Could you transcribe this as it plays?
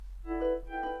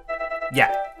Yeah.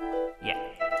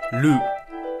 Loop.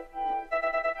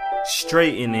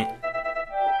 Straight in it.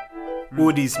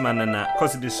 All these man and that,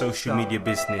 cause of the social media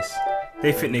business,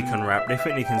 they think they can rap, they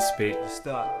think they can spit.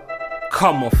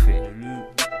 Come off it.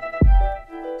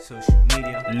 Social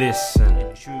media. Listen.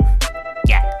 Truth.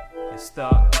 Yeah. Let's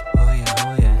start. Oh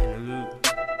yeah. In the loop.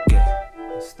 Yeah.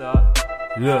 Let's start.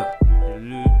 Look. In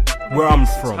the loop. Where I'm This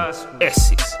is from, high school.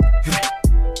 Essex.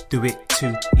 Do it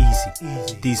too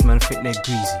easy. These men think they're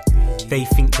greasy. They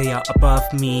think they are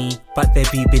above me, but they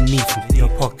be beneath me. Your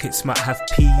pockets might have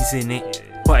peas in it,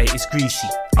 but it is greasy.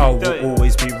 I will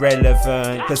always be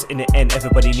relevant, cause in the end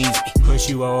everybody needs me. Cause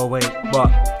you are awake, but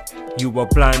you are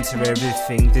blind to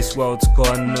everything. This world's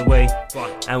gone away,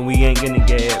 and we ain't gonna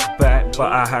get it back.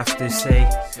 But I have to say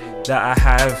that I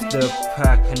have the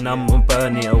pack, and I'm gonna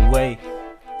burn it away.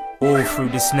 All through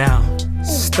this now,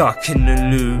 stuck in the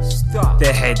loop.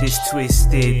 Their head is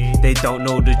twisted, they don't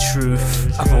know the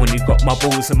truth. I've only got my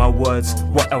balls and my words,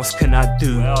 what else can I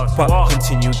do? But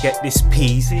continue get this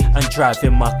peas and drive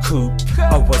in my coupe.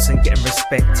 I wasn't getting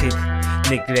respected,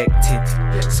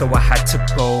 neglected, so I had to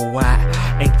go out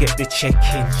and get the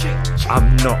check-in.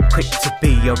 I'm not quick to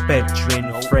be your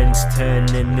bedroom, friends turn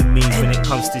enemies when it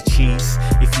comes to cheese.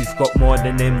 If you've got more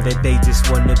than them, then they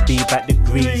just wanna be back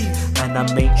degrees. And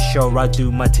I make sure I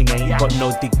do my thing, I ain't got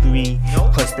no degree.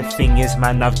 Cause the thing is,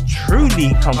 man, I've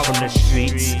truly come from the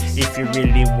streets. If you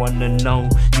really wanna know,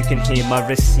 you can hear my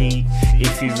receipt.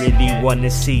 If you really wanna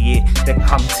see it, then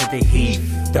come to the heat.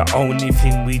 The only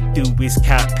thing we do is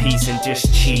count peas and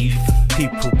just chief.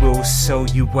 People will sell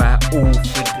you out all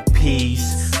for the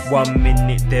peas. 1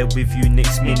 minute they're with you,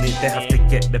 next minute they have to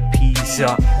get the peas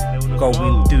up. Go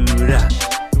and do that.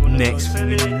 Next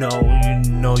thing you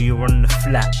know you're on the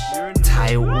flat.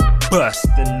 Title burst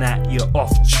and that you're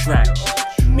off track.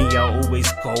 Me, I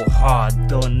always go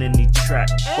hard on any track.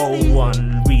 Go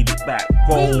on, read it back.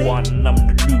 Go on, I'm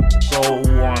the loop.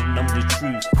 Go on, I'm the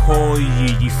truth. Poor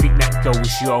you think that girl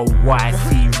was your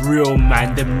wifey. Real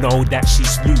man, them know that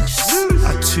she's loose.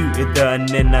 I tooted her and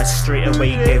then I straight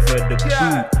away gave her the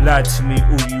boot. Lie to me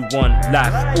all you want,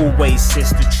 life always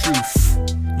says the truth.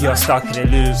 You're stuck in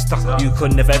a loop, you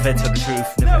could never ever tell the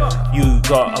truth. You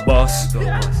got a boss,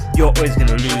 you're always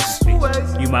gonna lose.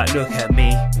 You might look at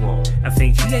me and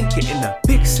think he ain't getting a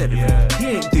big set of it. He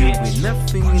ain't doing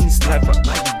nothing in his life, but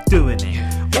I'm doing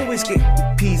it. Always getting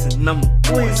peas and I'm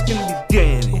always gonna be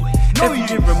getting it. Every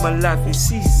year of my life he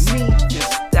sees me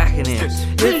just stacking it.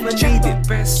 If I need it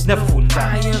best, never will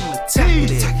I am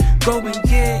attacking it. Go and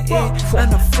get it,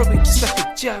 and I throw it just like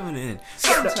a javelin.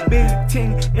 Got that big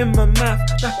thing in my mouth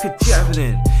like a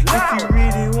javelin. If you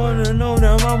really wanna know,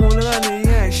 then I'm all about the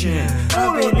action.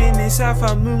 I've been in the South,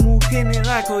 I'm moonwalking it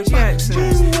like a Jackson.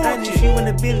 And if you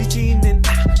wanna Billie Jean, then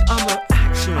I'm an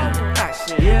action.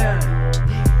 Yeah.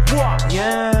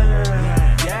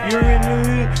 You're in the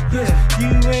loop, you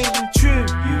ain't the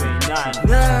truth. You ain't nothing.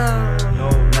 No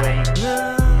way.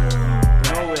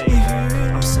 No way.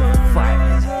 I'm so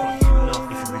fired. If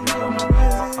you really wanna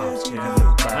know, I'll get it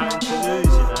back.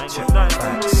 Check the back,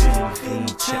 CV,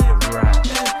 check the rap.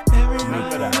 Make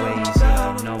the ways,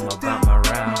 you know about my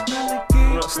route.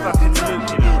 We're not stuck in the loop,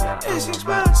 you know that.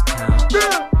 Count.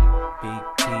 Big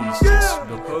P's, just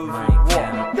look at my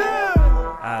account.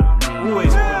 I don't need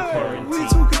always quarantine. What are you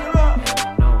talking about?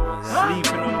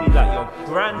 Sleeping on me like your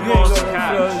grandma's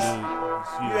couch.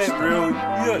 You ain't real.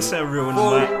 You don't sound real in the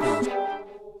mic.